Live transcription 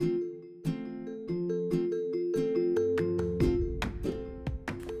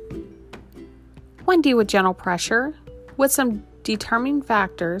Wendy with Gentle Pressure with some determining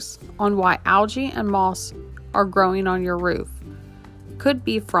factors on why algae and moss are growing on your roof. Could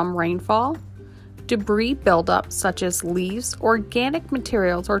be from rainfall, debris buildup such as leaves, organic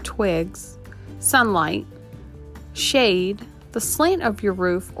materials or twigs, sunlight, shade, the slant of your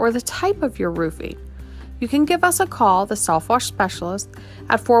roof, or the type of your roofing. You can give us a call, the Self Wash Specialist,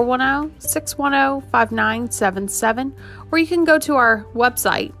 at 410-610-5977, or you can go to our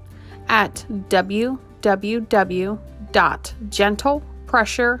website at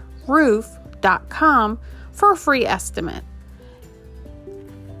www.gentlepressureroof.com for a free estimate.